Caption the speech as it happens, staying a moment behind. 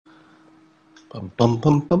Bum, bum,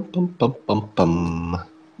 bum, bum, bum, bum, bum, bum.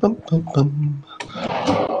 Bum, bum, bum.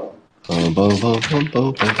 Bum, bum, bum, bum,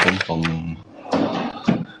 bum, bum,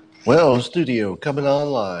 bum. Well, studio coming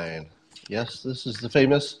online. Yes, this is the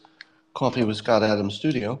famous Coffee with Scott Adams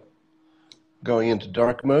studio. Going into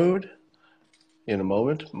dark mode. In a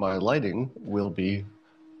moment, my lighting will be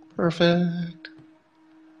perfect.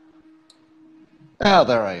 Ah,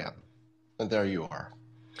 there I am. And there you are.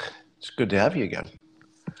 It's good to have you again.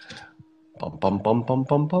 Bum, bum, bum, bum,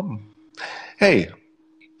 bum, bum. Hey,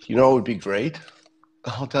 you know what would be great?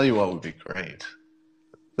 I'll tell you what would be great.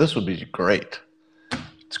 This would be great.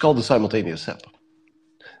 It's called the simultaneous sip.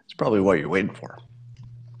 It's probably what you're waiting for.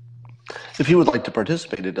 If you would like to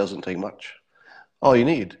participate, it doesn't take much. All you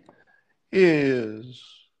need is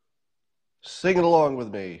sing it along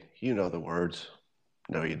with me. You know the words.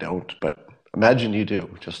 No, you don't, but imagine you do.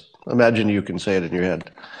 Just imagine you can say it in your head.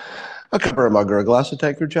 A cup or a mug or a glass, a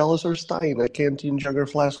tankard, chalice or stein, a canteen, jug or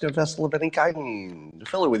flask, a vessel of any kind.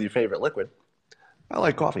 Fill it with your favorite liquid. I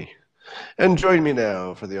like coffee. And join me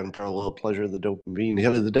now for the unparalleled pleasure of the dopamine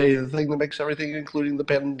hit of the day, the thing that makes everything, including the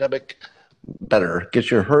pandemic, better.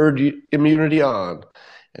 Get your herd immunity on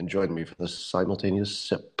and join me for the simultaneous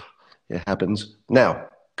sip. It happens now.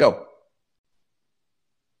 Go.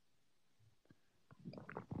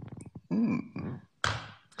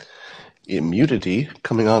 Immunity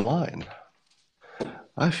coming online.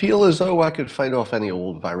 I feel as though I could fight off any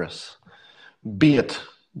old virus, be it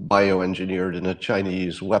bioengineered in a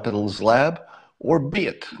Chinese weapons lab, or be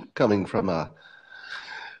it coming from a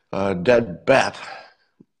dead bat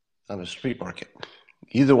on a street market.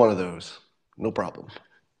 Either one of those, no problem.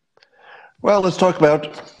 Well, let's talk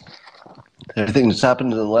about everything that's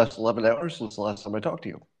happened in the last 11 hours since the last time I talked to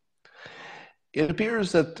you. It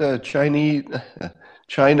appears that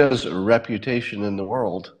China's reputation in the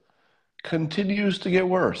world continues to get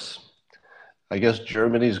worse. I guess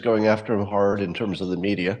Germany's going after them hard in terms of the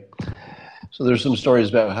media. So there's some stories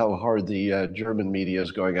about how hard the German media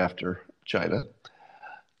is going after China.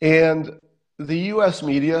 And the US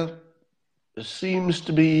media seems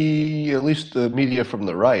to be, at least the media from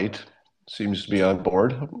the right, seems to be on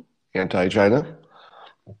board, anti-China.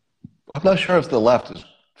 I'm not sure if the left is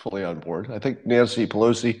fully on board. I think Nancy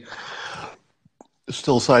Pelosi is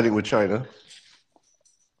still siding with China.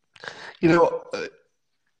 You know,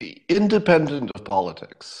 independent of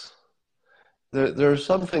politics, there are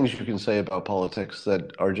some things you can say about politics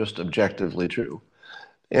that are just objectively true.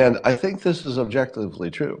 And I think this is objectively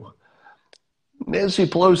true. Nancy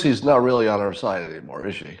Pelosi is not really on our side anymore,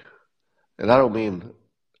 is she? And I don't mean,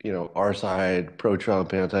 our side,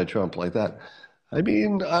 pro-Trump, anti-Trump, like that. I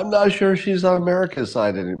mean, I'm not sure she's on America's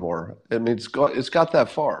side anymore. I mean, it's got that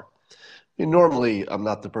far. I mean, normally, I'm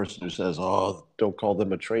not the person who says, "Oh, don't call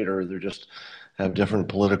them a traitor. They're just have different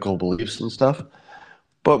political beliefs and stuff."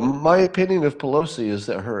 But my opinion of Pelosi is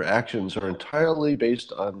that her actions are entirely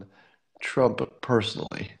based on Trump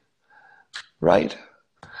personally, right?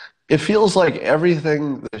 It feels like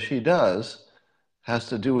everything that she does has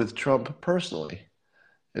to do with Trump personally.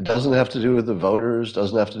 It doesn't have to do with the voters,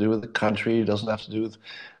 doesn't have to do with the country, doesn't have to do with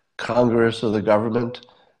Congress or the government.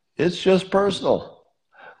 It's just personal.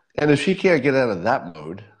 And if she can't get out of that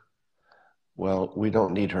mode, well, we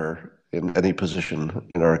don't need her in any position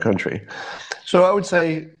in our country. So I would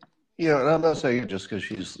say, and I'm not saying it just because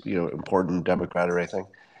she's, important Democrat or anything.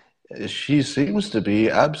 She seems to be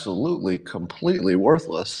absolutely, completely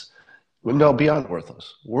worthless. No, beyond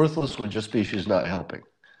worthless. Worthless would just be she's not helping.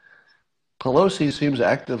 Pelosi seems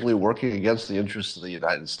actively working against the interests of the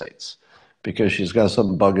United States because she's got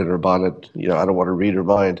some bug in her bonnet. I don't want to read her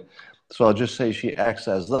mind. So I'll just say she acts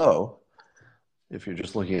as though, if you're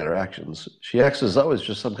just looking at her actions, she acts as though it's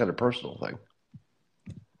just some kind of personal thing.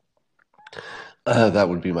 That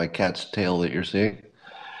would be my cat's tail that you're seeing.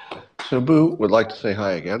 So Boo would like to say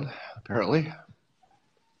hi again, apparently.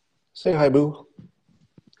 Say hi, Boo.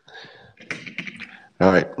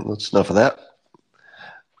 All right, that's enough of that.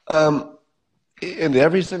 And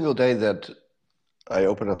every single day that I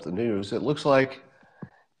open up the news, it looks like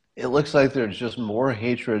there's just more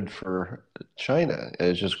hatred for China.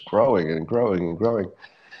 It's just growing and growing and growing.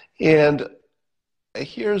 And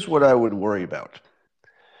here's what I would worry about.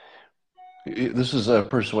 This is a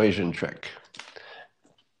persuasion trick.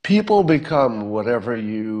 People become whatever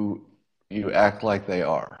you act like they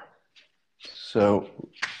are. So,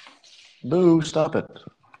 Boo, stop it.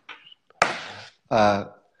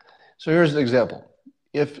 So here's an example.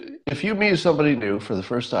 If you meet somebody new for the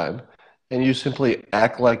first time and you simply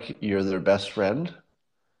act like you're their best friend,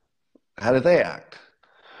 how do they act?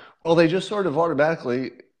 Well, they just sort of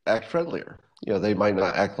automatically act friendlier. They might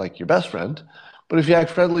not act like your best friend, But if you act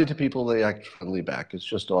friendly to people, they act friendly back. It's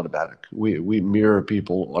just automatic. We mirror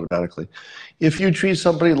people automatically. If you treat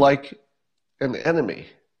somebody like an enemy,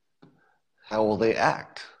 how will they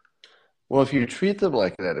act? Well, if you treat them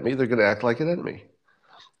like an enemy, they're going to act like an enemy.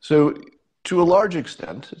 So to a large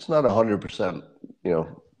extent, it's not 100%,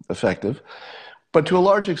 effective, but to a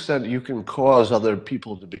large extent, you can cause other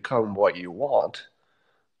people to become what you want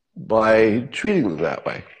by treating them that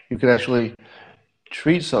way. You can actually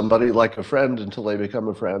treat somebody like a friend until they become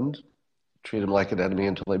a friend, treat them like an enemy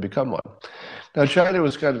until they become one. Now, China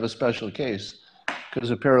was kind of a special case because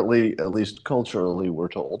apparently, at least culturally, we're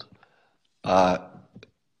told,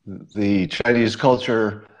 the Chinese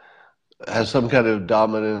culture has some kind of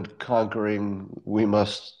dominant, conquering, we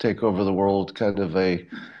must take over the world kind of a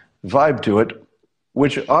vibe to it,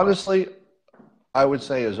 which honestly, I would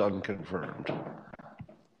say is unconfirmed.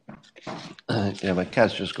 Yeah, my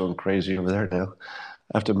cat's just going crazy over there now.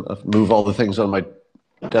 I have to move all the things on my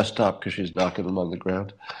desktop because she's knocking them on the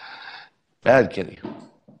ground. Bad kitty.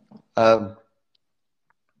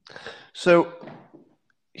 So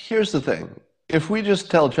here's the thing. If we just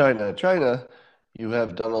tell China, you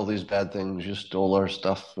have done all these bad things, you stole our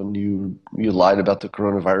stuff, and you lied about the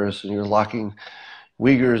coronavirus, and you're locking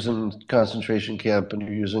Uyghurs in concentration camp, and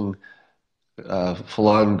you're using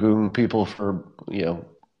Falun Gong people for,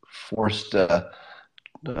 forced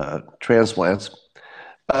transplants.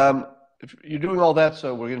 If you're doing all that,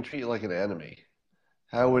 so we're going to treat you like an enemy.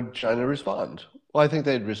 How would China respond? Well, I think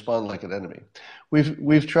they'd respond like an enemy.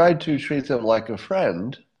 We've tried to treat them like a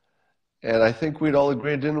friend, and I think we'd all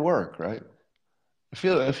agree it didn't work, right?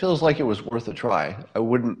 It feels like it was worth a try.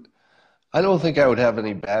 I don't think I would have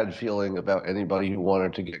any bad feeling about anybody who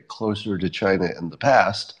wanted to get closer to China in the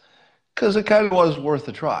past, because it kind of was worth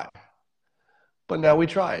a try. But now we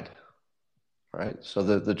tried, right? So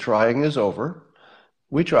the trying is over.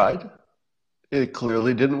 We tried. It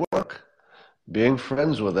clearly didn't work. Being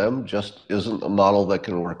friends with them just isn't a model that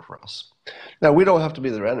can work for us. Now, we don't have to be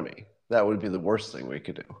their enemy. That would be the worst thing we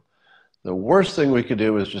could do. The worst thing we could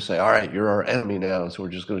do is just say, all right, you're our enemy now, so we're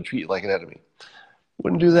just going to treat you like an enemy.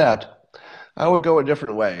 Wouldn't do that. I would go a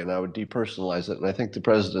different way, and I would depersonalize it, and I think the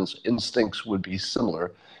president's instincts would be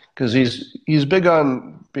similar, because he's big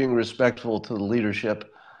on being respectful to the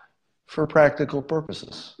leadership for practical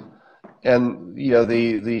purposes. And,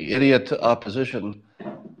 the idiot opposition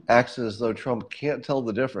acts as though Trump can't tell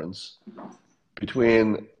the difference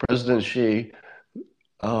between President Xi.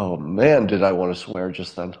 Oh, man, did I want to swear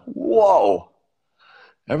just then. Whoa!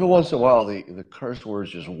 Every once in a while, the curse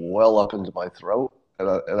words just well up into my throat, and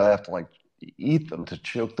I have to, eat them to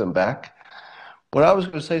choke them back. But I was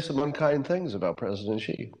going to say some unkind things about President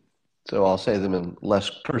Xi, so I'll say them in less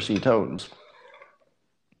cursy tones.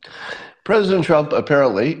 President Trump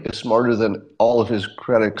apparently is smarter than all of his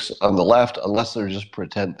critics on the left, unless they're just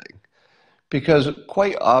pretending. Because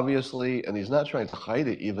quite obviously, and he's not trying to hide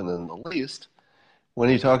it even in the least, when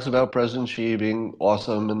he talks about President Xi being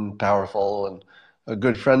awesome and powerful and a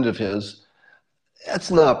good friend of his, that's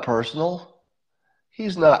not personal.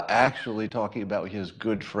 He's not actually talking about his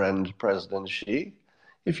good friend, President Xi.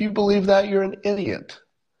 If you believe that, you're an idiot.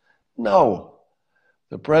 No.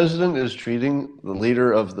 The president is treating the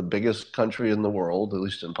leader of the biggest country in the world, at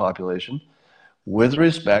least in population, with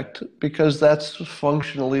respect, because that's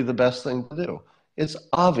functionally the best thing to do. It's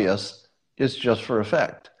obvious. It's just for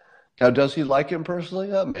effect. Now, does he like him personally?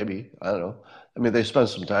 Maybe. I don't know. I mean, they spent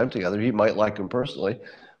some time together. He might like him personally.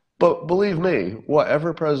 But believe me,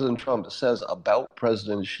 whatever President Trump says about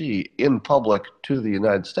President Xi in public to the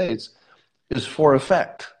United States is for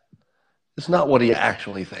effect. It's not what he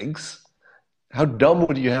actually thinks. How dumb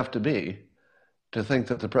would you have to be to think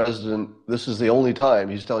that the president, this is the only time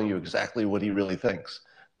he's telling you exactly what he really thinks?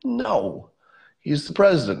 No. He's the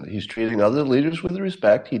president. He's treating other leaders with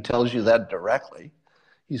respect. He tells you that directly.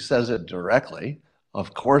 He says it directly.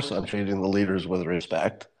 Of course, I'm treating the leaders with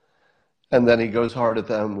respect. And then he goes hard at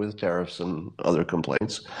them with tariffs and other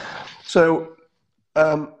complaints. So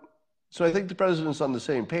I think the president's on the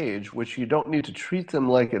same page, which you don't need to treat them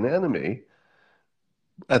like an enemy,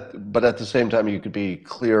 but at the same time, you could be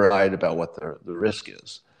clear-eyed about what the risk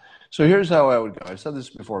is. So here's how I would go. I've said this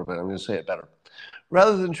before, but I'm going to say it better.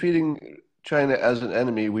 Rather than treating China as an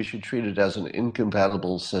enemy, we should treat it as an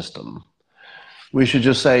incompatible system. We should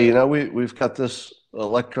just say, we've got this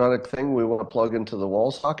electronic thing we want to plug into the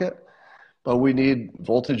wall socket, but we need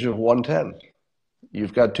voltage of 110.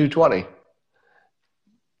 You've got 220.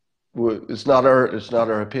 It's not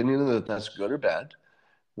our opinion that that's good or bad.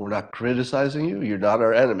 We're not criticizing you. You're not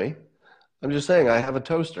our enemy. I'm just saying I have a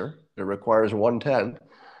toaster that requires 110,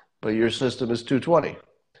 but your system is 220.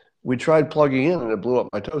 We tried plugging in and it blew up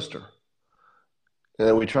my toaster. And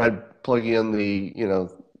then we tried plugging in the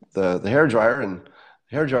hair dryer, and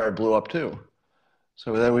the hair dryer blew up too.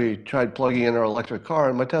 So then we tried plugging in our electric car,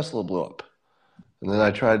 and my Tesla blew up. And then I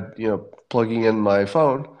tried, plugging in my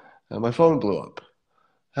phone, and my phone blew up.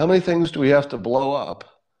 How many things do we have to blow up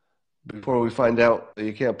before we find out that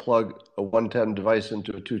you can't plug a 110 device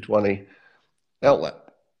into a 220 outlet?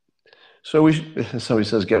 So he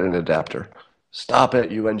says, get an adapter. Stop it,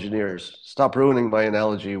 you engineers. Stop ruining my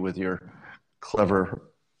analogy with your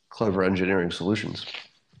clever engineering solutions.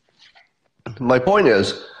 My point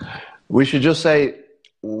is, we should just say,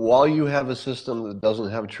 while you have a system that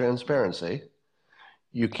doesn't have transparency,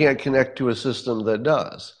 you can't connect to a system that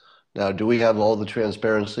does. Now, do we have all the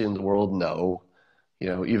transparency in the world? No.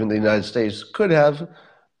 Even the United States could have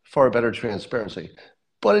far better transparency,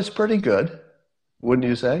 but it's pretty good, wouldn't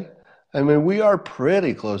you say? I mean, we are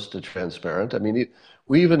pretty close to transparent. I mean,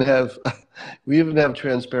 we even have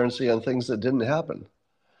transparency on things that didn't happen.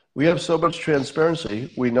 We have so much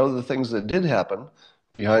transparency, we know the things that did happen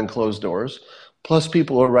behind closed doors, plus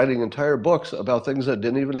people are writing entire books about things that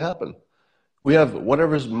didn't even happen. We have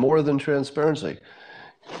whatever's more than transparency.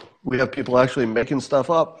 We have people actually making stuff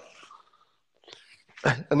up,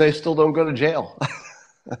 and they still don't go to jail.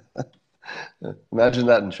 Imagine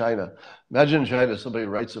that in China. Imagine in China somebody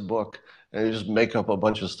writes a book and they just make up a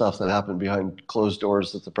bunch of stuff that happened behind closed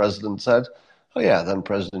doors that the president said. Oh yeah, then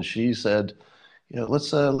President Xi said,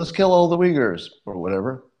 let's kill all the Uyghurs or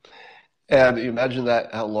whatever. And you imagine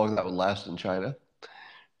how long that would last in China.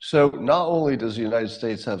 So not only does the United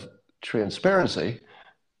States have transparency,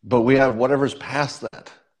 but we have whatever's past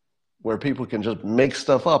that, where people can just make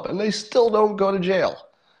stuff up and they still don't go to jail.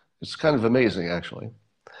 It's kind of amazing, actually.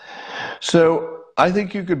 So I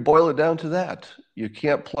think you could boil it down to that. You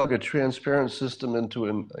can't plug a transparent system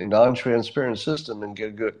into a non-transparent system and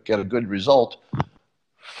get a good result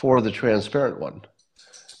for the transparent one.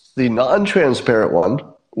 The non-transparent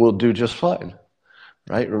one will do just fine,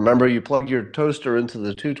 right? Remember, you plug your toaster into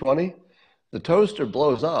the 220, the toaster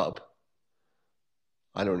blows up.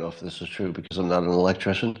 I don't know if this is true because I'm not an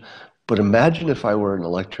electrician, but imagine if I were an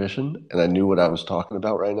electrician and I knew what I was talking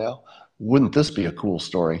about right now. Wouldn't this be a cool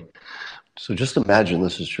story? So just imagine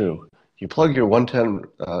this is true. You plug your 110,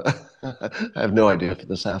 I have no idea if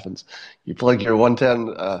this happens. You plug your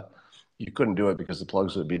 110, you couldn't do it because the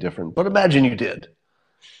plugs would be different, but imagine you did.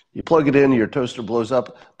 You plug it in, your toaster blows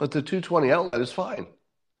up, but the 220 outlet is fine.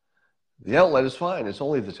 The outlet is fine. It's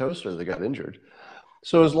only the toaster that got injured.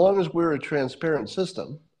 So as long as we're a transparent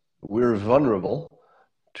system, we're vulnerable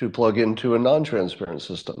to plug into a non-transparent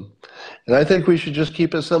system. And I think we should just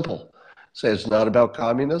keep it simple. Say it's not about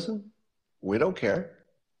communism. We don't care.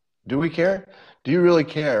 Do we care? Do you really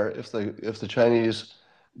care if the Chinese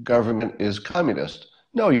government is communist?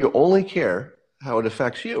 No, you only care how it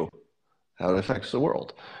affects you, how it affects the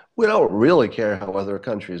world. We don't really care how other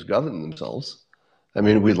countries govern themselves. I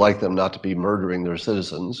mean, we'd like them not to be murdering their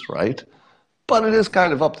citizens, right? But it is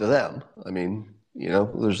kind of up to them. I mean,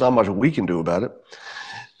 there's not much we can do about it.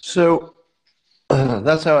 So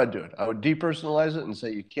that's how I'd do it. I would depersonalize it and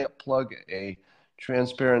say you can't plug a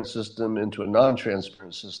transparent system into a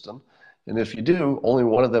non-transparent system. And if you do, only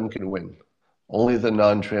one of them can win. Only the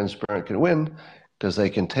non-transparent can win because they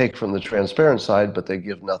can take from the transparent side, but they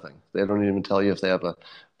give nothing. They don't even tell you if they have a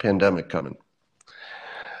pandemic coming.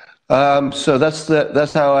 So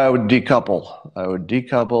that's how I would decouple. I would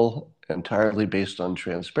decouple entirely based on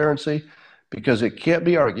transparency because it can't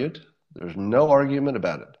be argued. There's no argument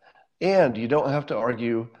about it. And you don't have to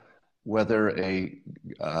argue whether a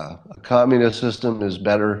communist system is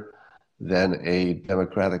better than a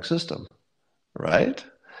democratic system, right?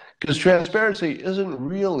 Because transparency isn't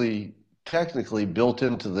really technically built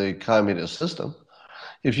into the communist system.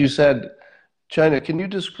 If you said, China, can you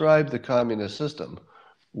describe the communist system?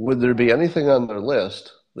 Would there be anything on their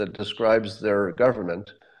list that describes their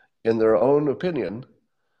government in their own opinion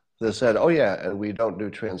that said, oh yeah, and we don't do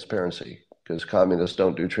transparency because communists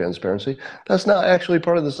don't do transparency? That's not actually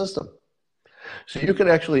part of the system. So you could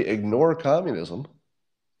actually ignore communism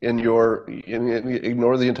ignore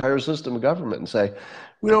the entire system of government and say,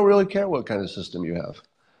 we don't really care what kind of system you have.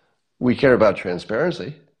 We care about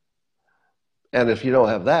transparency. And if you don't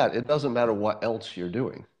have that, it doesn't matter what else you're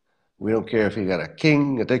doing. We don't care if you got a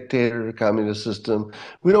king, a dictator, a communist system.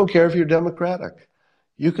 We don't care if you're democratic.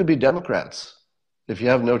 You could be Democrats. If you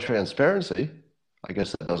have no transparency, I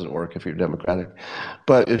guess that doesn't work if you're democratic,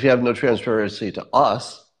 but if you have no transparency to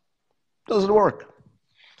us, it doesn't work.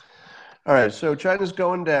 All right, so China's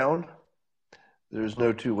going down. There's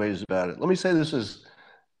no two ways about it. Let me say this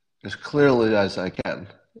as clearly as I can.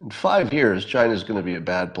 In 5 years, China's going to be a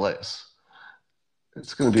bad place.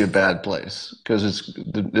 it's going to be a bad place because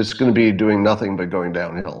it's going to be doing nothing but going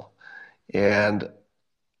downhill. And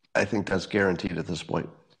I think that's guaranteed at this point.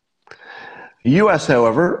 The U.S.,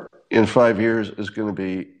 however, in 5 years is going to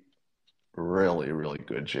be really, really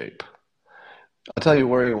good shape. I'll tell you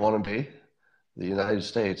where you want to be. The United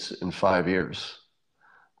States in 5 years.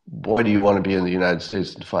 Boy, do you want to be in the United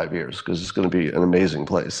States in 5 years, because it's going to be an amazing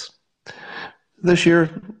place. This year,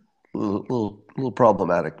 a little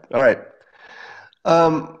problematic. All right.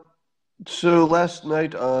 So last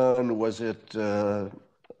night on, was it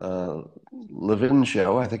Levin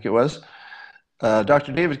show, I think it was,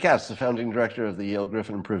 Dr. David Katz, the founding director of the Yale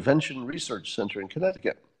Griffin Prevention Research Center in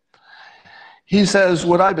Connecticut. He says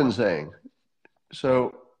what I've been saying.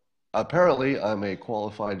 So apparently I'm a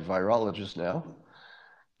qualified virologist now,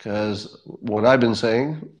 because what I've been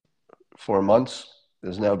saying for months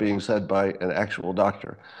is now being said by an actual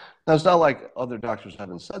doctor. Now, it's not like other doctors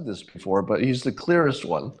haven't said this before, but he's the clearest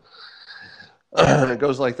one. It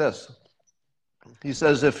goes like this. He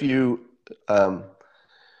says if you, I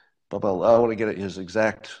want to get his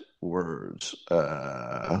exact words.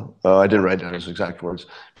 I didn't write down his exact words.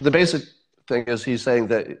 The basic thing is he's saying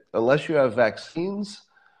that unless you have vaccines,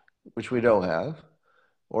 which we don't have,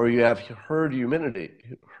 or you have herd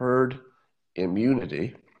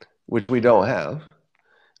immunity, which we don't have,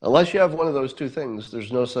 unless you have one of those two things,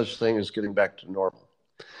 there's no such thing as getting back to normal.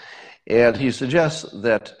 And he suggests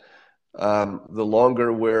that the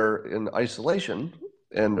longer we're in isolation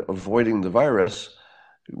and avoiding the virus,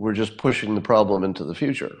 we're just pushing the problem into the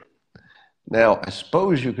future. Now, I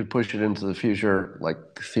suppose you could push it into the future, like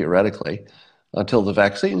theoretically, until the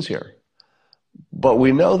vaccine's here. But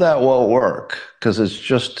we know that won't work because it's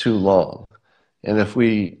just too long. And if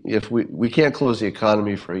we can't close the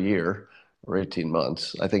economy for a year or 18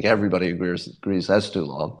 months, I think everybody agrees that's too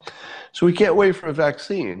long. So we can't wait for a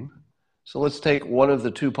vaccine. So let's take one of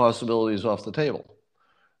the two possibilities off the table.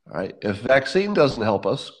 All right. If vaccine doesn't help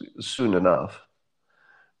us soon enough,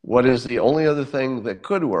 what is the only other thing that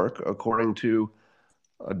could work, according to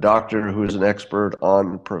a doctor who's an expert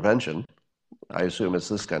on prevention? I assume it's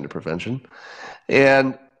this kind of prevention.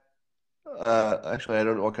 And actually, I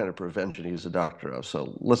don't know what kind of prevention he's a doctor of,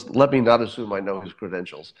 so let me not assume I know his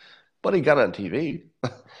credentials. But he got on TV.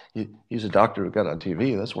 He's a doctor who got on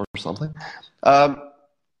TV. That's worth something.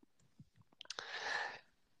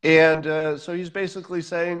 So he's basically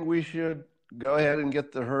saying we should go ahead and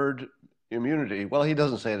get the herd immunity. Well, he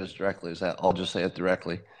doesn't say it as directly as that. I'll just say it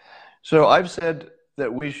directly. So I've said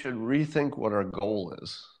that we should rethink what our goal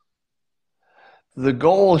is. The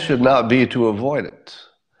goal should not be to avoid it.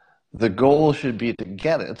 The goal should be to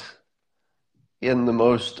get it in the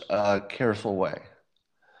most careful way.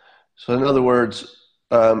 So in other words,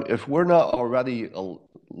 if we're not already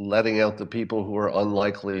letting out the people who are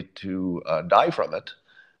unlikely to die from it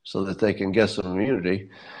so that they can get some immunity,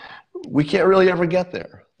 we can't really ever get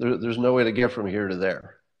there. There's no way to get from here to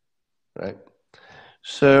there, right?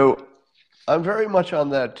 So I'm very much on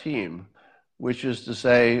that team, which is to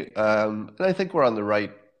say, and I think we're on the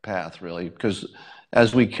right path, really, because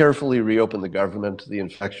as we carefully reopen the government, the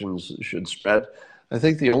infections should spread. I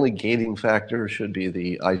think the only gating factor should be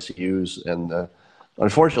the ICUs, and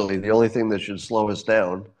unfortunately, the only thing that should slow us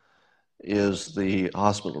down is the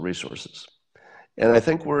hospital resources. And I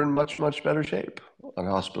think we're in much, much better shape on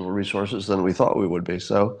hospital resources than we thought we would be.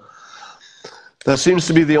 So that seems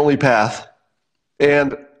to be the only path.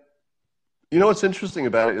 And you know what's interesting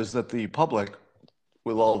about it is that the public,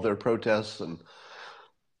 with all of their protests and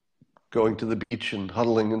going to the beach and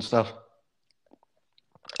huddling and stuff,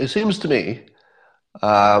 it seems to me,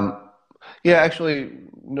 actually,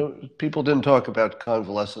 no, people didn't talk about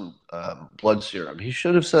convalescent blood serum. He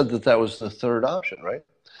should have said that was the third option, right?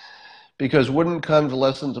 Because wouldn't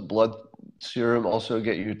convalescent blood serum also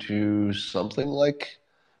get you to something like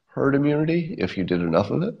herd immunity if you did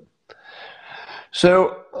enough of it?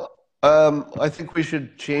 So I think we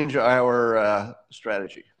should change our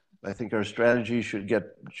strategy. I think our strategy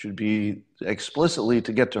should be explicitly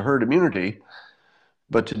to get to herd immunity,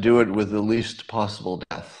 but to do it with the least possible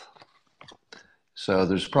death. So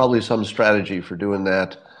there's probably some strategy for doing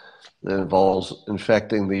that involves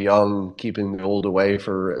infecting the young, keeping the old away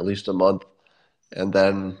for at least a month, and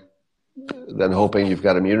then hoping you've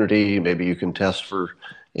got immunity. Maybe you can test for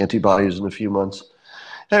antibodies in a few months.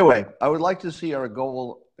 Anyway, I would like to see our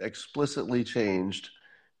goal explicitly changed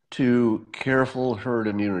to careful herd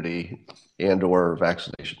immunity and or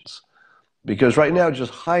vaccinations. Because right now,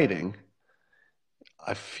 just hiding,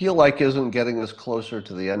 I feel like isn't getting us closer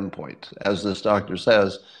to the end point. As this doctor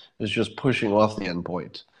says, is just pushing off the end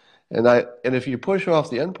point. And if you push off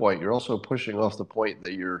the end point, you're also pushing off the point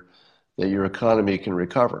that you're that your economy can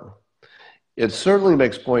recover. It certainly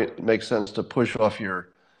makes sense to push off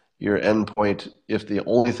your endpoint if the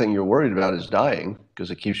only thing you're worried about is dying,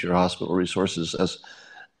 because it keeps your hospital resources as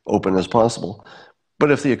open as possible.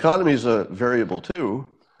 But if the economy is a variable too,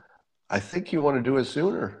 I think you want to do it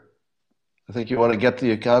sooner. I think you want to get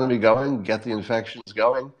the economy going, get the infections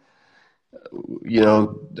going.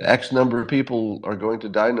 X number of people are going to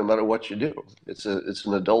die no matter what you do. It's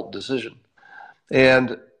an adult decision.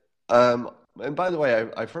 And and by the way,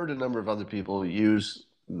 I've heard a number of other people use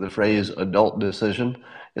the phrase adult decision.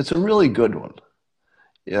 It's a really good one.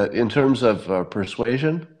 In terms of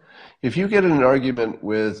persuasion, if you get in an argument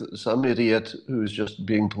with some idiot who's just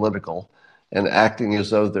being political and acting as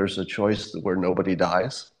though there's a choice where nobody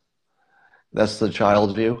dies, that's the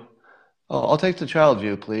child view. Oh, I'll take the child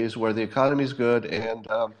view, please, where the economy's good and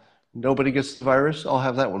nobody gets the virus. I'll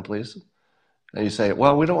have that one, please. And you say,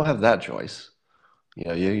 well, we don't have that choice.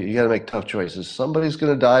 You got to make tough choices. Somebody's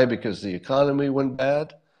going to die because the economy went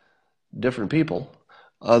bad. Different people.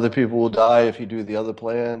 Other people will die if you do the other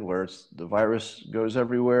plan where the virus goes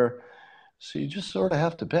everywhere. So you just sort of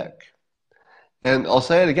have to pick. And I'll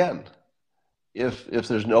say it again. If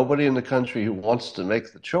there's nobody in the country who wants to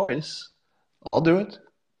make the choice, I'll do it.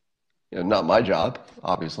 Not my job,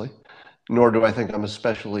 obviously, nor do I think I'm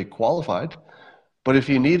especially qualified. But if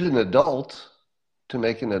you need an adult to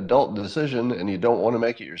make an adult decision and you don't want to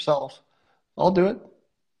make it yourself, I'll do it.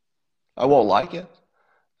 I won't like it.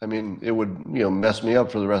 I mean, it would, mess me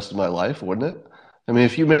up for the rest of my life, wouldn't it? I mean,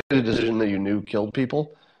 if you made a decision that you knew killed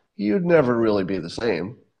people, you'd never really be the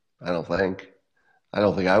same, I don't think. I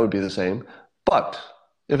don't think I would be the same. But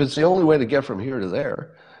if it's the only way to get from here to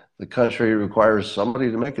there, the country requires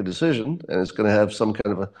somebody to make a decision, and it's going to have some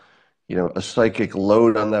kind of a psychic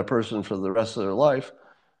load on that person for the rest of their life.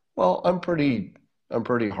 Well, I'm pretty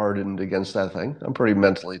hardened against that thing. I'm pretty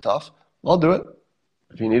mentally tough. I'll do it.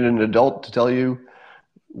 If you need an adult to tell you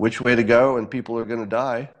which way to go and people are going to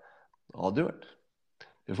die, I'll do it.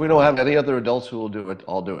 If we don't have any other adults who will do it,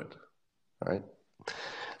 I'll do it. All right.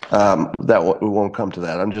 We won't come to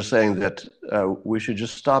that. I'm just saying that we should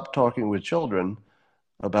just stop talking with children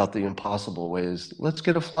about the impossible ways. Let's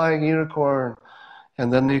get a flying unicorn,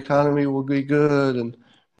 and then the economy will be good, and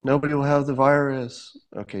nobody will have the virus.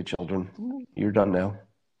 Okay, children, you're done now.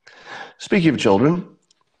 Speaking of children,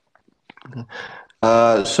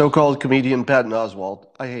 so-called comedian Patton Oswalt.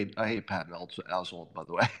 I hate Patton Oswalt, by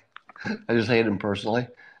the way. I just hate him personally.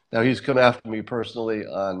 Now he's come after me personally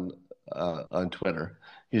on Twitter.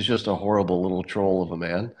 He's just a horrible little troll of a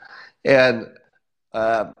man, and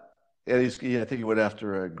I think he went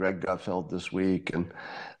after Greg Gutfeld this week, and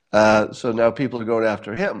so now people are going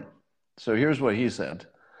after him. So here's what he said,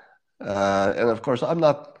 and of course I'm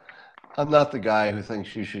not the guy who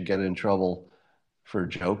thinks you should get in trouble for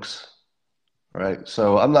jokes, right?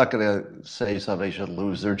 So I'm not going to say somebody should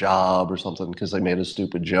lose their job or something because they made a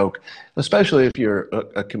stupid joke, especially if you're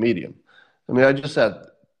a comedian. I mean, I just said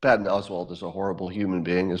Patton Oswalt is a horrible human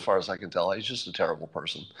being, as far as I can tell. He's just a terrible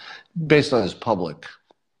person, based on his public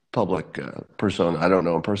persona. I don't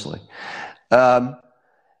know him personally, and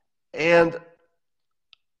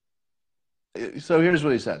so here's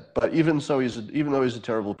what he said. But even though he's a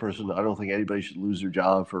terrible person, I don't think anybody should lose their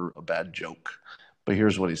job for a bad joke. But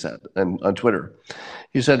here's what he said, and on Twitter,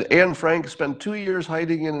 he said, Anne Frank spent 2 years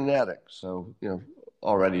hiding in an attic. So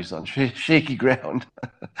already he's on shaky ground.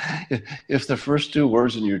 If the first two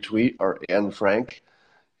words in your tweet are Anne Frank,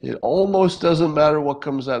 it almost doesn't matter what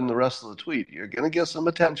comes out in the rest of the tweet. You're going to get some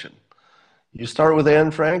attention. You start with Anne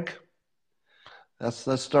Frank, that's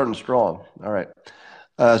starting strong. All right.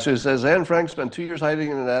 So he says, Anne Frank spent 2 years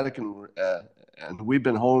hiding in an attic, and we've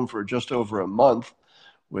been home for just over a month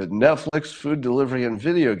with Netflix, food delivery, and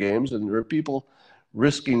video games, and there are people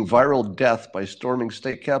risking viral death by storming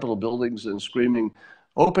state capitol buildings and screaming,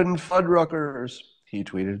 "Open Fuddruckers," he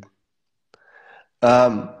tweeted.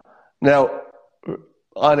 Now,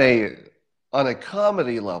 on a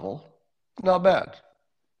comedy level, not bad.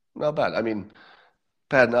 I mean,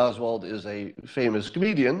 Patton Oswalt is a famous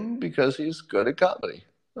comedian because he's good at comedy.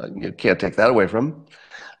 You can't take that away from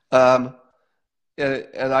him.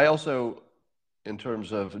 And I also, in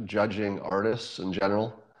terms of judging artists in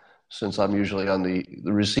general, since I'm usually on the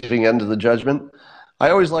receiving end of the judgment, I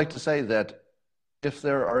always like to say that if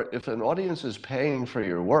an audience is paying for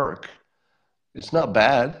your work, it's not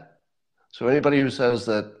bad. So anybody who says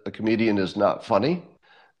that a comedian is not funny,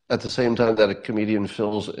 at the same time that a comedian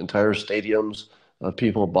fills entire stadiums of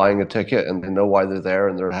people buying a ticket and they know why they're there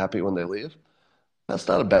and they're happy when they leave, that's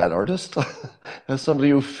not a bad artist. That's somebody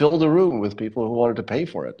who filled a room with people who wanted to pay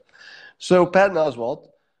for it. So Patton Oswalt,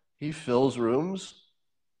 he fills rooms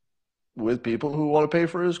with people who want to pay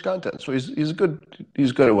for his content. So he's good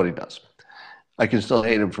at what he does. I can still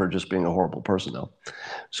hate him for just being a horrible person though.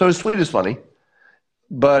 So his tweet is funny,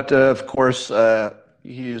 but of course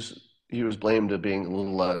he was blamed of being a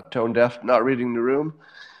little tone deaf, not reading the room,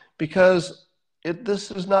 because this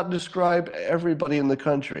does not describe everybody in the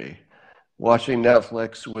country watching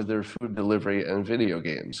Netflix with their food delivery and video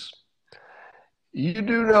games. You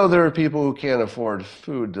do know there are people who can't afford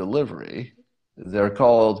food delivery. They're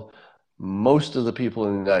called most of the people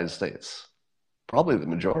in the United States. Probably the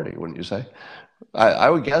majority, wouldn't you say? I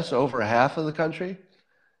would guess over half of the country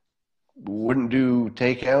wouldn't do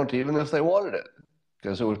takeout even if they wanted it,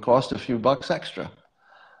 because it would cost a few bucks extra.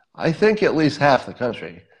 I think at least half the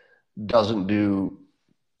country doesn't do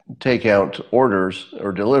takeout orders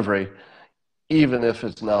or delivery, even if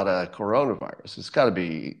it's not a coronavirus. It's got to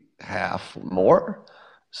be half more,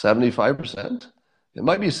 75%. It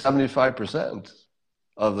might be 75%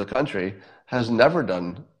 of the country has never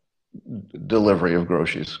done delivery of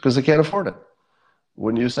groceries because they can't afford it.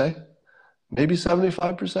 Wouldn't you say? Maybe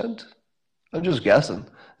 75%? I'm just guessing.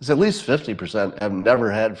 It's at least 50% have never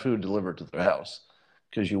had food delivered to their house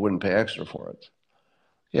because you wouldn't pay extra for it.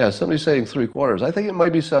 Yeah, somebody's saying 3/4. I think it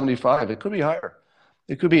might be 75. It could be higher.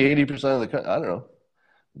 It could be 80% of the country. I don't know.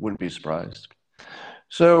 Wouldn't be surprised.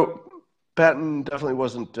 So Patton definitely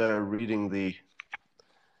wasn't reading the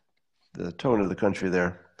tone of the country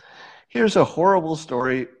there. Here's a horrible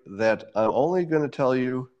story that I'm only going to tell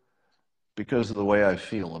you because of the way I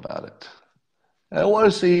feel about it. And I want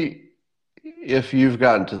to see if you've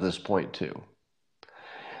gotten to this point too.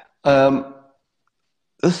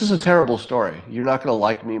 This is a terrible story. You're not going to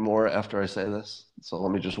like me more after I say this, so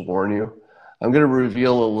let me just warn you. I'm going to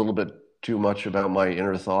reveal a little bit too much about my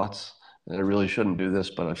inner thoughts, and I really shouldn't do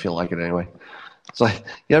this, but I feel like it anyway. It's like,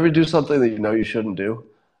 you ever do something that you know you shouldn't do,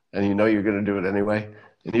 and you know you're going to do it anyway,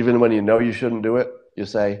 and even when you know you shouldn't do it, you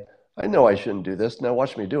say, I know I shouldn't do this, now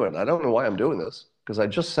watch me do it. I don't know why I'm doing this, because I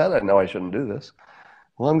just said I know I shouldn't do this.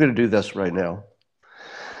 Well, I'm going to do this right now.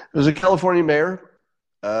 There's a California mayor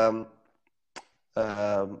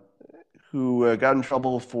who got in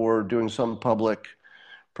trouble for doing some public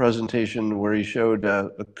presentation where he showed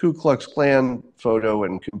a Ku Klux Klan photo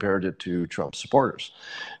and compared it to Trump supporters.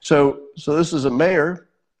 So this is a mayor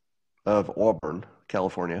of Auburn,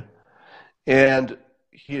 California, and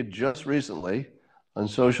he had just recently on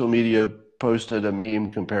social media posted a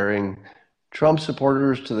meme comparing Trump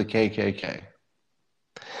supporters to the KKK.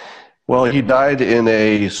 Well, he died in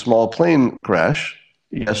a small plane crash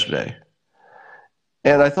yesterday.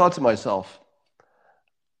 And I thought to myself,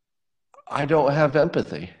 I don't have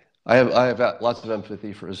empathy. I have lots of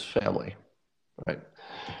empathy for his family, right?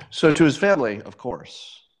 So to his family, of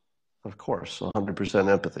course, 100%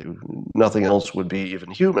 empathy. Nothing else would be even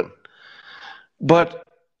human. But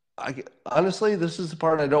honestly, this is the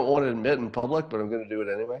part I don't want to admit in public, but I'm going to do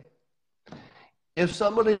it anyway. If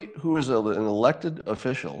somebody who is an elected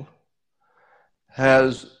official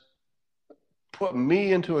has put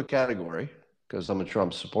me into a category, because I'm a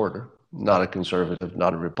Trump supporter, not a conservative,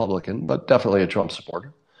 not a Republican, but definitely a Trump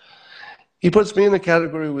supporter. He puts me in the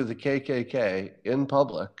category with the KKK in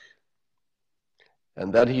public,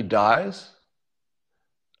 and then he dies.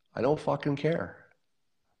 I don't fucking care.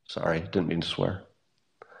 Sorry, didn't mean to swear.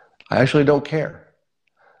 I actually don't care.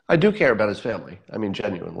 I do care about his family. I mean,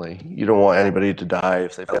 genuinely. You don't want anybody to die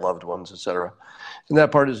if they've had loved ones, etc. And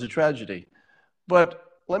that part is a tragedy. But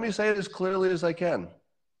let me say it as clearly as I can.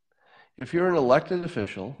 If you're an elected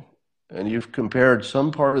official and you've compared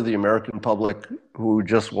some part of the American public who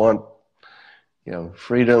just want,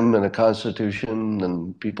 freedom and a constitution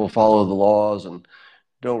and people follow the laws and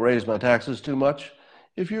don't raise my taxes too much,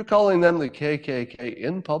 if you're calling them the KKK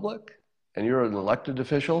in public and you're an elected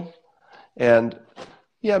official, and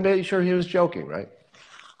yeah, maybe sure he was joking, right?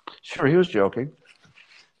 Sure, he was joking.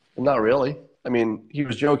 Not really. I mean, he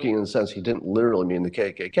was joking in the sense he didn't literally mean the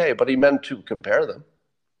KKK, but he meant to compare them.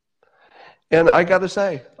 And I got to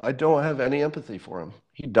say, I don't have any empathy for him.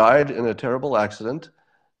 He died in a terrible accident,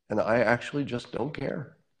 and I actually just don't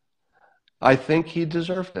care. I think he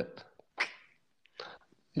deserved it.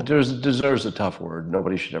 Deserves a tough word.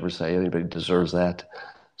 Nobody should ever say anybody deserves that.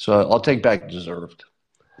 So I'll take back deserved.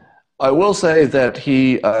 I will say that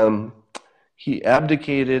he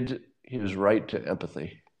abdicated his right to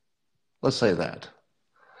empathy. Let's say that.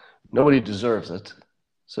 Nobody deserves it.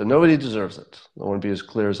 So nobody deserves it. I want to be as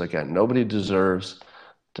clear as I can. Nobody deserves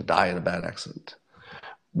to die in a bad accident.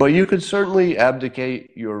 But you could certainly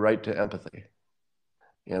abdicate your right to empathy.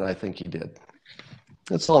 And I think he did.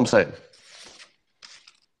 That's all I'm saying.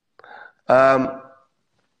 I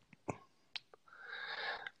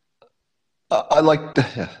like,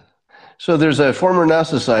 So there's a former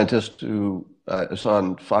NASA scientist who is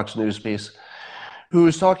on Fox News piece who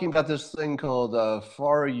was talking about this thing called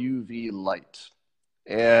far UV light.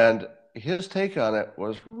 And his take on it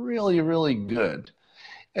was really, really good.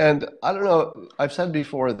 And I don't know, I've said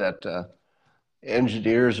before that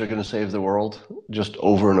engineers are going to save the world just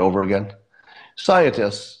over and over again.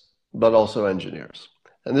 Scientists, but also engineers.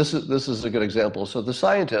 And this is a good example. So the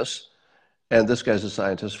scientists, and this guy's a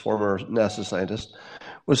scientist, former NASA scientist,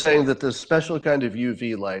 was saying that this special kind of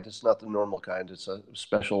UV light, it's not the normal kind, it's a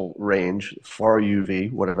special range, far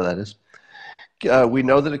UV, whatever that is. We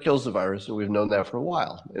know that it kills the virus, and we've known that for a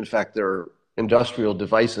while. In fact, there are industrial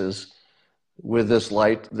devices with this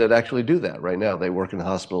light that actually do that right now. They work in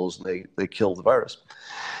hospitals and they kill the virus.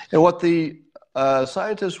 And what the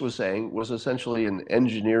scientist was saying was essentially an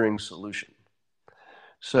engineering solution.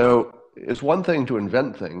 So it's one thing to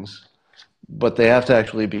invent things, but they have to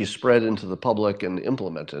actually be spread into the public and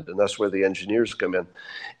implemented, and that's where the engineers come in.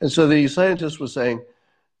 And so the scientist was saying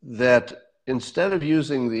that instead of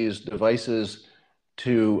using these devices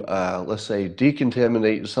to, let's say,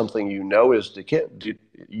 decontaminate something you know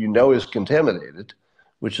is contaminated,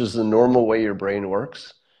 which is the normal way your brain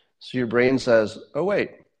works. So your brain says, oh,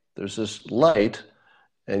 wait, there's this light,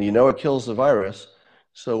 and you know it kills the virus,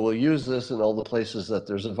 so we'll use this in all the places that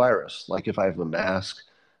there's a virus. Like if I have a mask,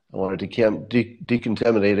 I wanted to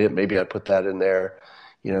decontaminate it, maybe I'd put that in there.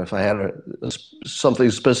 You know, if I had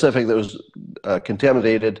something specific that was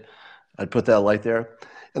contaminated, I'd put that light there.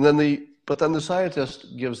 And then but then the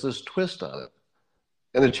scientist gives this twist on it.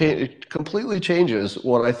 And it completely changes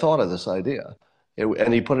what I thought of this idea.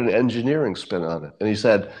 And he put an engineering spin on it. And he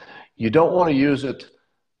said, you don't want to use it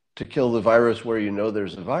to kill the virus where you know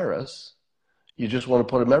there's a virus. You just want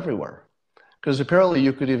to put them everywhere. Because apparently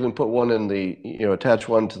you could even put one attach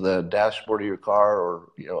one to the dashboard of your car,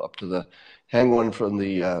 or, hang one from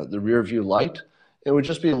the rear view light. It would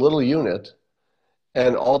just be a little unit.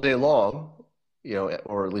 And all day long,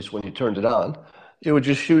 or at least when you turned it on, it would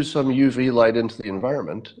just shoot some UV light into the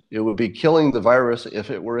environment. It would be killing the virus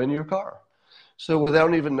if it were in your car. So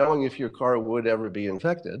without even knowing if your car would ever be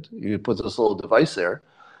infected, you could put this little device there.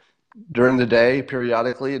 During the day,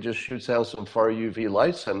 periodically, it just shoots out some far UV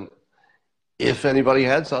lights. And if anybody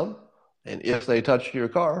had some, and if they touched your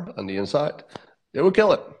car on the inside, it would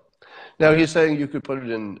kill it. Now, he's saying you could put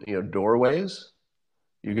it in doorways.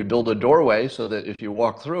 You could build a doorway so that if you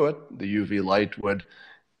walk through it, the UV light would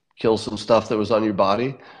kill some stuff that was on your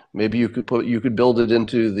body. Maybe you could build it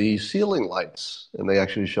into the ceiling lights, and they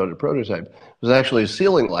actually showed a prototype. It was actually a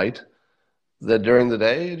ceiling light that during the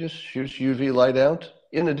day it just shoots UV light out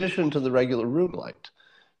in addition to the regular room light.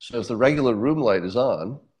 So if the regular room light is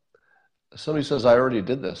on, somebody says, I already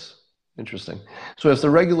did this. Interesting. So if the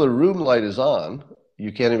regular room light is on,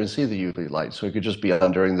 you can't even see the UV light. So it could just be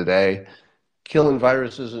on during the day, killing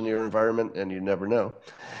viruses in your environment, and you never know.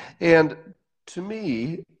 And to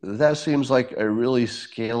me, that seems like a really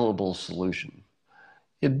scalable solution.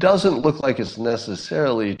 It doesn't look like it's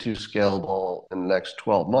necessarily too scalable in the next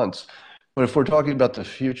 12 months. But if we're talking about the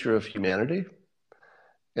future of humanity,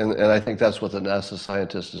 and I think that's what the NASA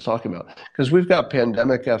scientist is talking about, because we've got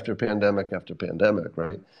pandemic after pandemic after pandemic,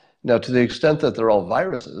 right? Now, to the extent that they're all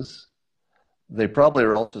viruses, they probably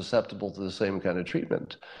are all susceptible to the same kind of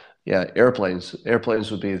treatment. Yeah, airplanes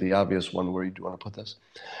would be the obvious one where you'd want to put this.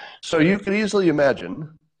 So you could easily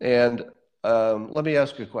imagine, and let me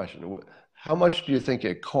ask you a question. How much do you think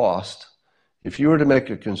it cost if you were to make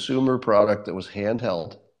a consumer product that was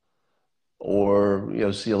handheld,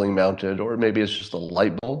 or ceiling mounted, or maybe it's just a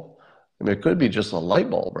light bulb? I mean, it could be just a light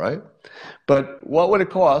bulb, right? But what would it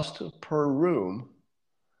cost per room,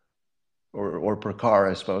 or per car,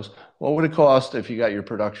 I suppose? What would it cost if you got your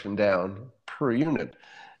production down per unit?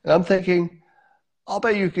 And I'm thinking, I'll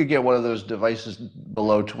bet you could get one of those devices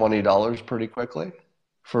below $20 pretty quickly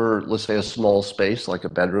for, let's say, a small space like a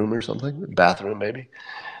bedroom or something, bathroom maybe.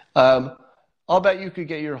 I'll bet you could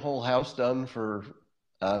get your whole house done for,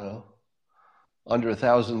 I don't know, under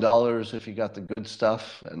 $1,000 if you got the good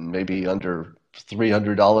stuff, and maybe under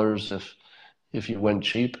 $300 if you went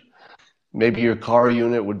cheap. Maybe your car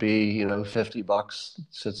unit would be, $50,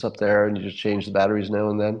 sits up there, and you just change the batteries now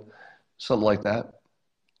and then, something like that.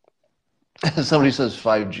 Somebody says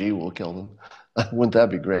 5G will kill them. Wouldn't that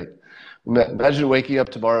be great? Imagine waking up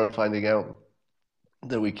tomorrow and finding out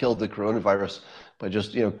that we killed the coronavirus by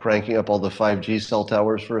just, cranking up all the 5G cell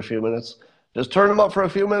towers for a few minutes. Just turn them up for a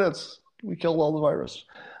few minutes. We killed all the virus.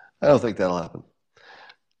 I don't think that'll happen.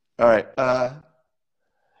 All right.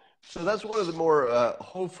 So that's one of the more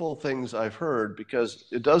hopeful things I've heard, because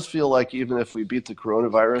it does feel like even if we beat the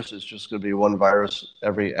coronavirus, it's just going to be one virus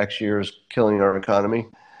every X years killing our economy.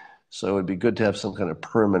 So it'd be good to have some kind of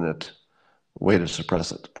permanent way to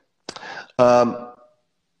suppress it. Um,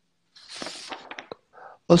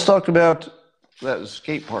 let's talk about that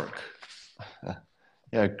skate park.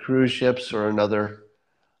 Yeah, cruise ships or another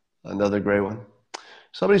great one.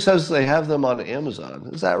 Somebody says they have them on Amazon.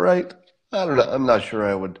 Is that right? I don't know. I'm not sure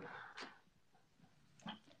I would.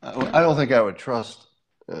 I don't think I would trust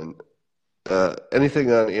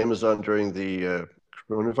anything on Amazon during the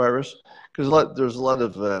coronavirus because there's a lot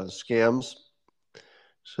of scams.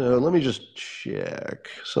 So let me just check.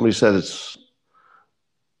 Somebody said it's.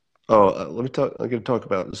 Oh, let me talk. I'm going to talk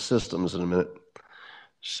about systems in a minute.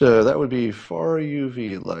 So that would be far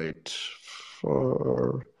UV light.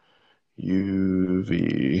 Far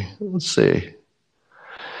UV. Let's see.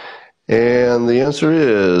 And the answer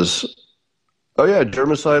is, oh yeah,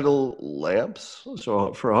 germicidal lamps.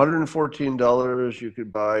 So for $114, you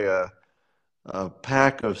could buy a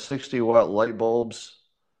pack of 60-watt light bulbs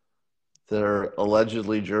that are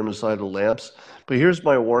allegedly germicidal lamps. But here's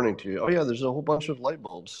my warning to you. Oh yeah, there's a whole bunch of light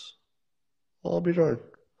bulbs. I'll be darned.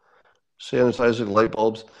 Sanitizing light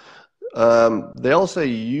bulbs. They all say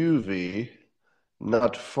UV,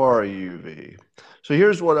 not far UV. So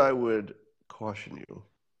here's what I would caution you.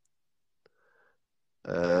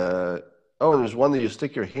 Oh, and there's one that you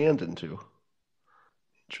stick your hand into.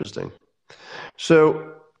 Interesting.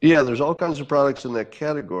 So, yeah, there's all kinds of products in that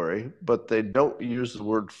category, but they don't use the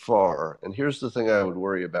word far. And here's the thing I would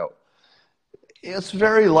worry about. It's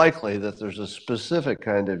very likely that there's a specific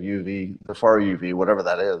kind of UV, the far UV, whatever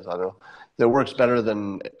that is, I don't know, that works better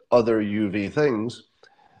than other UV things.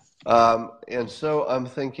 And so I'm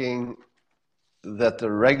thinking that the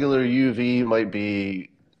regular UV might be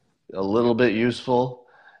a little bit useful,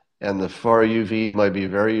 and the far UV might be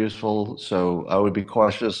very useful. So I would be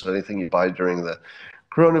cautious of anything you buy during the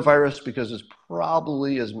coronavirus because there's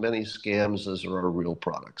probably as many scams as there are real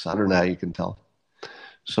products. I don't know how you can tell.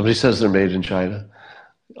 Somebody says they're made in China.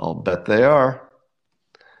 I'll bet they are.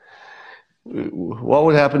 What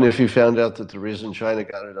would happen if you found out that the reason China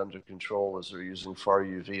got it under control is they're using far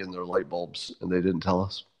UV in their light bulbs and they didn't tell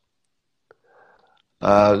us?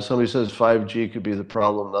 Somebody says 5G could be the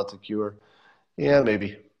problem, not the cure. Yeah,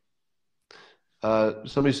 maybe.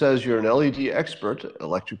 Somebody says you're an LED expert,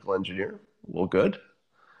 electrical engineer. Well, good.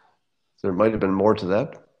 There might have been more to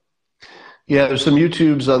that. Yeah, there's some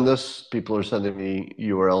YouTubes on this. People are sending me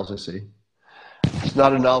URLs, I see. It's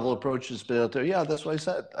not a novel approach. It's been out there. Yeah, that's what I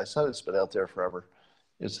said. I said it's been out there forever.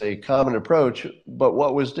 It's a common approach, but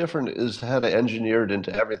what was different is how to engineer it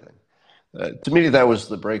into everything. To me, that was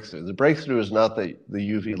the breakthrough. The breakthrough is not that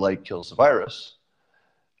the UV light kills the virus.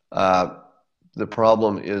 The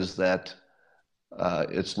problem is that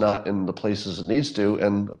it's not in the places it needs to,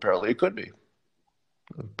 and apparently it could be.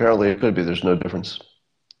 Apparently it could be. There's no difference.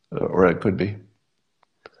 Or it could be.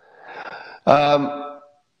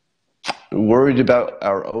 Worried about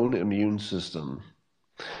our own immune system.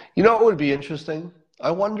 You know what would be interesting?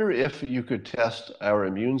 I wonder if you could test our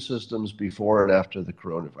immune systems before and after the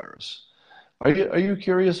coronavirus. Are you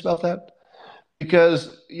curious about that?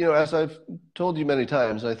 Because, as I've told you many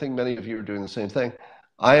times, I think many of you are doing the same thing.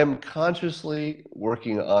 I am consciously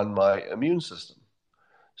working on my immune system.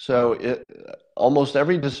 So almost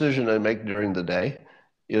every decision I make during the day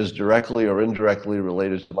is directly or indirectly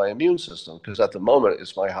related to my immune system, because at the moment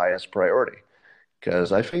it's my highest priority.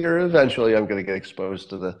 Because I figure eventually I'm going to get exposed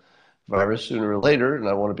to the virus sooner or later, and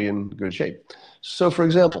I want to be in good shape. So, for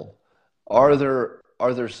example, are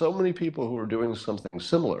there so many people who are doing something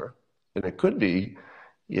similar? And it could be,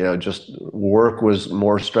 just work was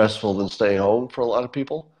more stressful than staying home for a lot of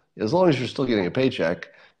people. As long as you're still getting a paycheck,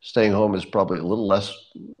 staying home is probably a little less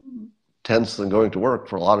tense than going to work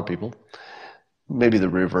for a lot of people. Maybe the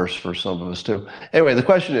reverse for some of us too. Anyway, the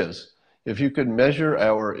question is, if you could measure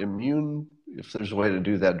our if there's a way to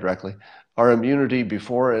do that directly, our immunity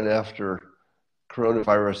before and after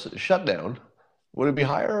coronavirus shutdown, would it be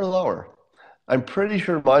higher or lower? I'm pretty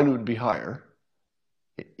sure mine would be higher,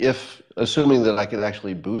 assuming that I could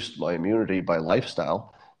actually boost my immunity by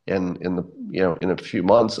lifestyle in a few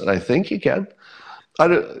months, and I think you can.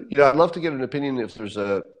 I'd love to get an opinion if there's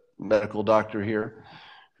a medical doctor here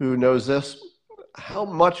who knows this. How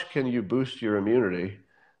much can you boost your immunity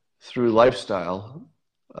through lifestyle,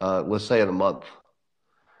 let's say in a month?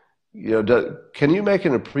 Can you make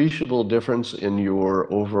an appreciable difference in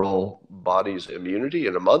your overall body's immunity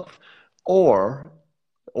in a month? Or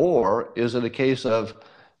is it a case of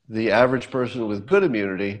the average person with good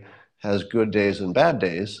immunity has good days and bad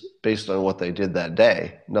days based on what they did that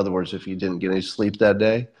day? In other words, if you didn't get any sleep that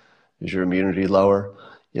day, is your immunity lower?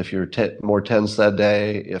 If you're more tense that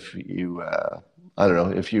day, if you I don't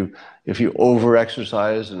know if you over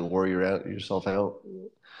exercise and wore yourself out.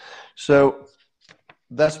 So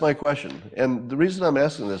that's my question. And the reason I'm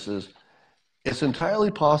asking this is it's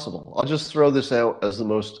entirely possible. I'll just throw this out as the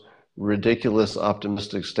most ridiculous,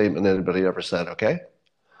 optimistic statement anybody ever said, okay?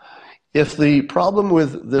 If the problem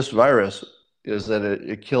with this virus is that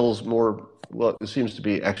it kills more, well, it seems to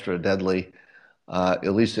be extra deadly,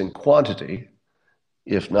 at least in quantity,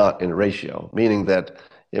 if not in ratio, meaning that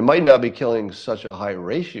it might not be killing such a high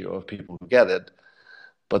ratio of people who get it,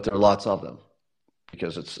 but there are lots of them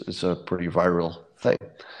because it's a pretty viral thing.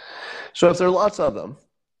 So if there are lots of them,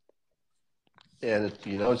 and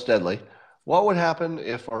it's deadly, what would happen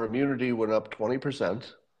if our immunity went up 20%,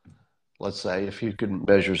 let's say, if you could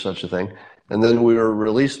measure such a thing, and then we were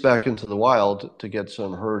released back into the wild to get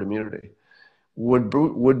some herd immunity?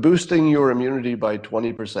 Would boosting your immunity by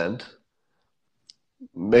 20%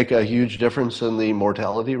 make a huge difference in the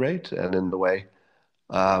mortality rate and in the way?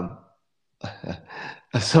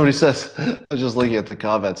 Somebody says, I was just looking at the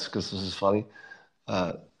comments because this is funny.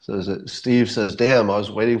 Steve says, damn, I was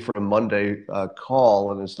waiting for a Monday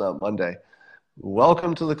call and it's not Monday.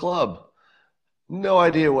 Welcome to the club. No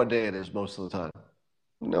idea what day it is most of the time.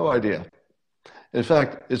 No idea. In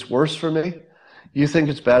fact, it's worse for me. You think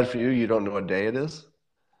it's bad for you, you don't know what day it is?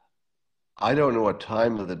 I don't know what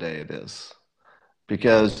time of the day it is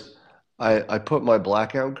because I put my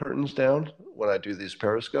blackout curtains down when I do these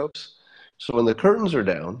periscopes. So when the curtains are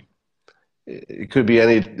down, it could be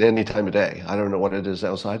any time of day. I don't know what it is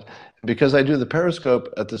outside. Because I do the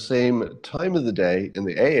periscope at the same time of the day in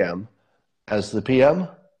the AM as the PM.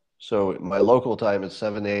 So my local time is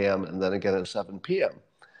 7 a.m. and then again at 7 p.m.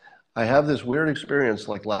 I have this weird experience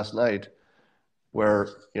like last night where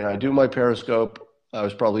I do my periscope. I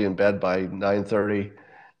was probably in bed by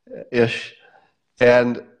 9:30-ish.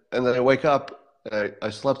 And then I wake up, I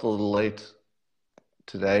slept a little late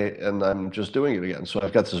today, and I'm just doing it again. So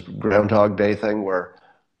I've got this Groundhog Day thing where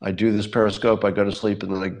I do this periscope, I go to sleep,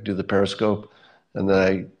 and then I do the periscope, and then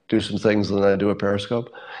I do some things, and then I do a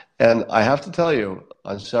periscope. And I have to tell you,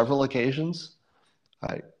 on several occasions,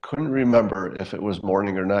 I couldn't remember if it was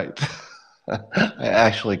morning or night. I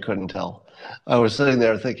actually couldn't tell. I was sitting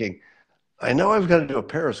there thinking, I know I've got to do a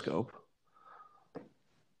periscope,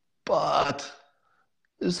 but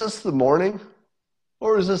is this the morning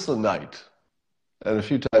or is this the night? And a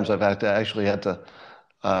few times I've had to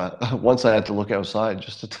once I had to look outside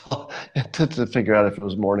just to tell, to figure out if it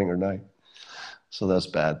was morning or night. So that's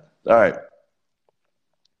bad. All right.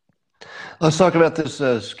 Let's talk about this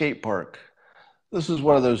skate park. This is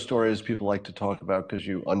one of those stories people like to talk about because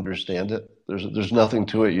you understand it. There's nothing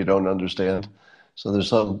to it you don't understand. So there's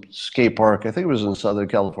some skate park, I think it was in Southern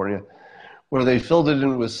California, where they filled it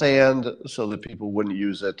in with sand so that people wouldn't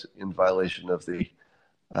use it in violation of the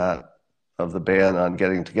ban on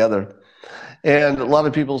getting together. And a lot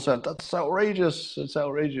of people said, that's outrageous, it's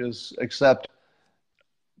outrageous, except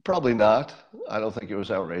probably not. I don't think it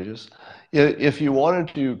was outrageous. If you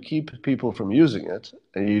wanted to keep people from using it,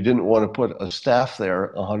 and you didn't want to put a staff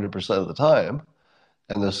there 100% of the time,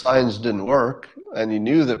 and the signs didn't work, and you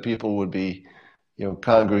knew that people would be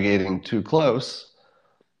congregating too close,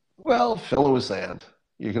 well, fill it with sand.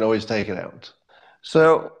 You can always take it out.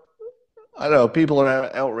 So, I don't know, people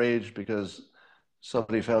are outraged because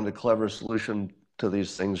somebody found a clever solution to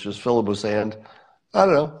these things, just fill it with sand. I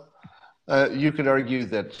don't know. You could argue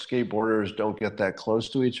that skateboarders don't get that close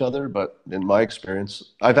to each other, but in my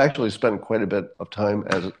experience, I've actually spent quite a bit of time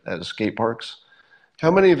at skate parks.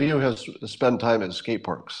 How many of you have spent time at skate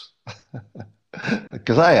parks?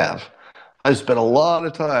 Because I have. I spent a lot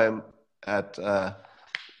of time at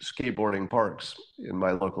skateboarding parks in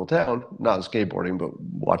my local town, not skateboarding, but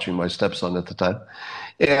watching my stepson at the time.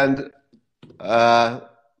 And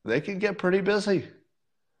they can get pretty busy.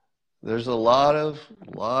 There's a lot of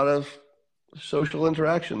social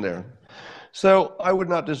interaction there. So I would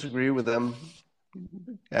not disagree with them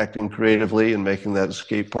acting creatively and making that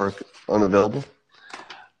skate park unavailable.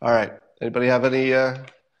 All right. Anybody have any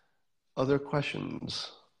other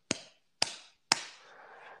questions?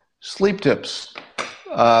 Sleep tips.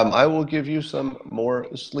 I will give you some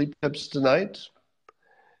more sleep tips tonight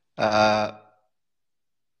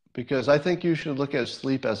because I think you should look at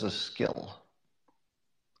sleep as a skill.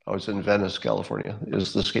 I was in Venice, California,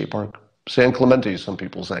 is the skate park. San Clemente, some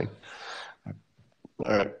people say.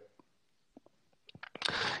 All right.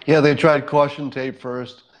 Yeah, they tried caution tape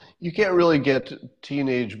first. You can't really get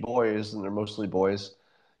teenage boys, and they're mostly boys,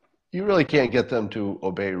 you really can't get them to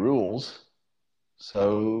obey rules.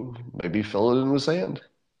 So maybe fill it in with sand.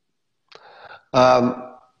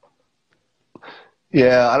 Yeah,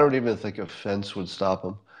 I don't even think a fence would stop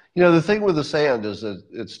them. The thing with the sand is that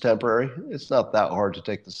it's temporary. It's not that hard to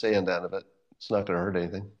take the sand out of it. It's not going to hurt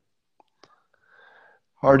anything.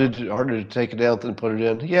 Harder to take it out than put it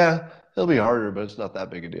in. Yeah, it'll be harder, but it's not that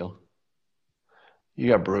big a deal. You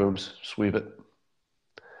got brooms, sweep it.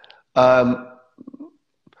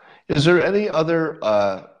 Is there any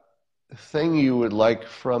other thing you would like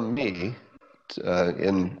from me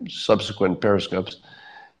in subsequent Periscopes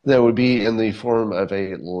that would be in the form of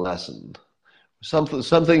a lesson?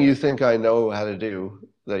 Something you think I know how to do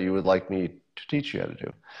that you would like me to teach you how to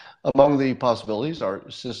do. Among the possibilities are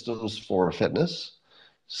systems for fitness,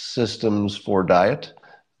 systems for diet.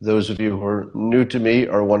 Those of you who are new to me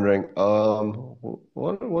are wondering,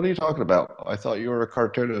 what are you talking about? I thought you were a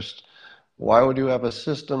cartoonist. Why would you have a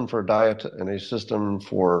system for diet and a system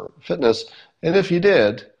for fitness? And if you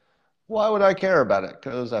did, why would I care about it?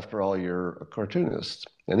 Because after all, you're a cartoonist.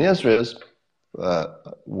 And the answer is,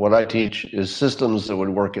 what I teach is systems that would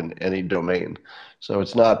work in any domain. So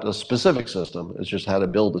it's not a specific system. It's just how to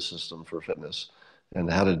build a system for fitness and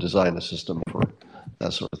how to design a system for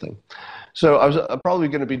that sort of thing. So I'm probably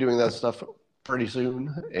going to be doing that stuff pretty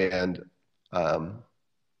soon. And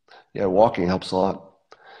walking helps a lot.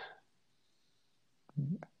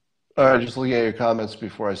 All right, just looking at your comments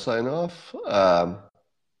before I sign off.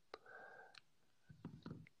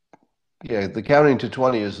 The counting to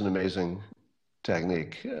 20 is an amazing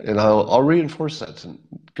technique, and I'll reinforce that,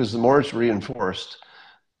 because the more it's reinforced,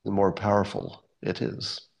 the more powerful it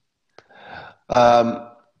is. The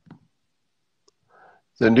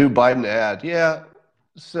new Biden ad,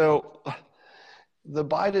 so the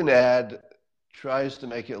Biden ad tries to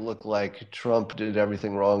make it look like Trump did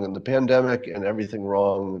everything wrong in the pandemic and everything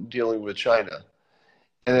wrong dealing with China,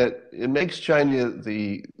 and it makes China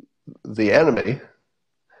the enemy.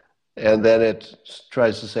 And then it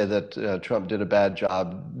tries to say that Trump did a bad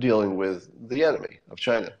job dealing with the enemy of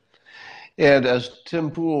China. And as Tim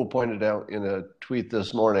Pool pointed out in a tweet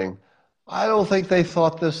this morning, I don't think they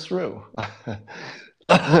thought this through.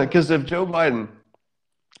 Because if Joe Biden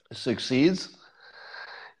succeeds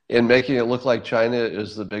in making it look like China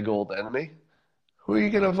is the big old enemy, who are you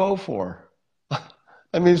going to vote for?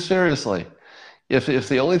 I mean, seriously. If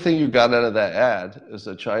the only thing you got out of that ad is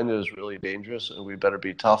that China is really dangerous and we better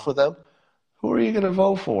be tough with them, who are you going to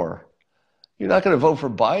vote for? You're not going to vote for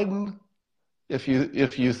Biden if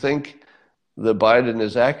you think that Biden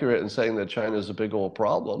is accurate in saying that China is a big old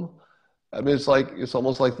problem. I mean, it's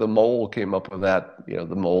almost like the mole came up with that.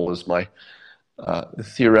 The mole is my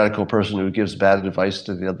theoretical person who gives bad advice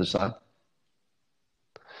to the other side.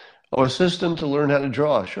 Oh, a system to learn how to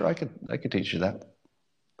draw. Sure, I could teach you that.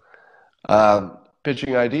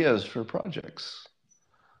 Pitching ideas for projects.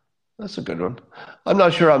 That's a good one. I'm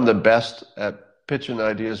not sure I'm the best at pitching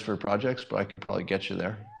ideas for projects, but I could probably get you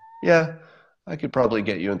there. Yeah, I could probably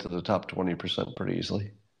get you into the top 20% pretty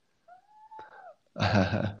easily.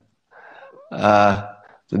 The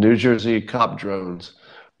New Jersey cop drones.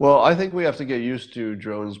 Well, I think we have to get used to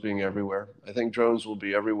drones being everywhere. I think drones will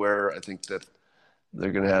be everywhere. I think that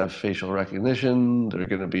they're going to have facial recognition. They're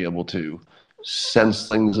going to be able to sense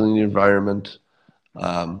things in the environment.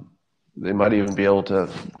 They might even be able to,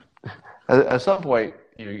 at some point,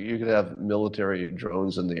 you could have military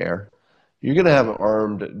drones in the air. You're going to have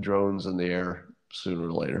armed drones in the air sooner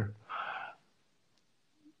or later.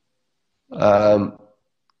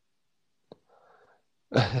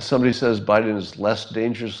 Somebody says Biden is less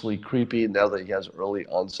dangerously creepy now that he has early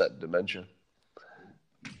onset dementia.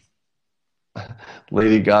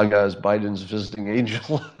 Lady Gaga is Biden's visiting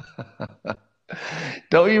angel.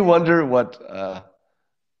 Don't you wonder what,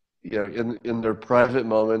 in their private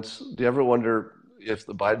moments, do you ever wonder if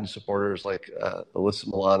the Biden supporters like Alyssa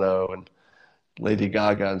Milano and Lady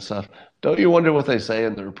Gaga and stuff, don't you wonder what they say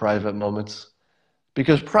in their private moments?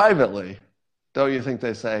 Because privately, don't you think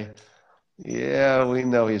they say, yeah, we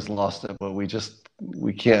know he's lost it, but we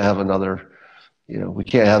can't have another, we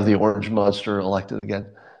can't have the orange monster elected again.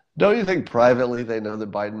 Don't you think privately they know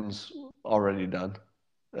that Biden's already done,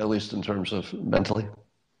 at least in terms of mentally?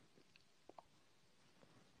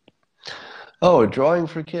 Oh, a drawing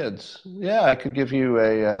for kids. Yeah, I could give you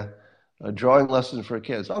a drawing lesson for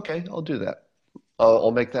kids. Okay, I'll do that.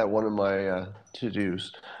 I'll make that one of my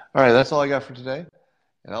to-dos. All right, that's all I got for today,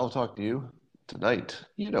 and I'll talk to you tonight.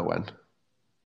 You know when.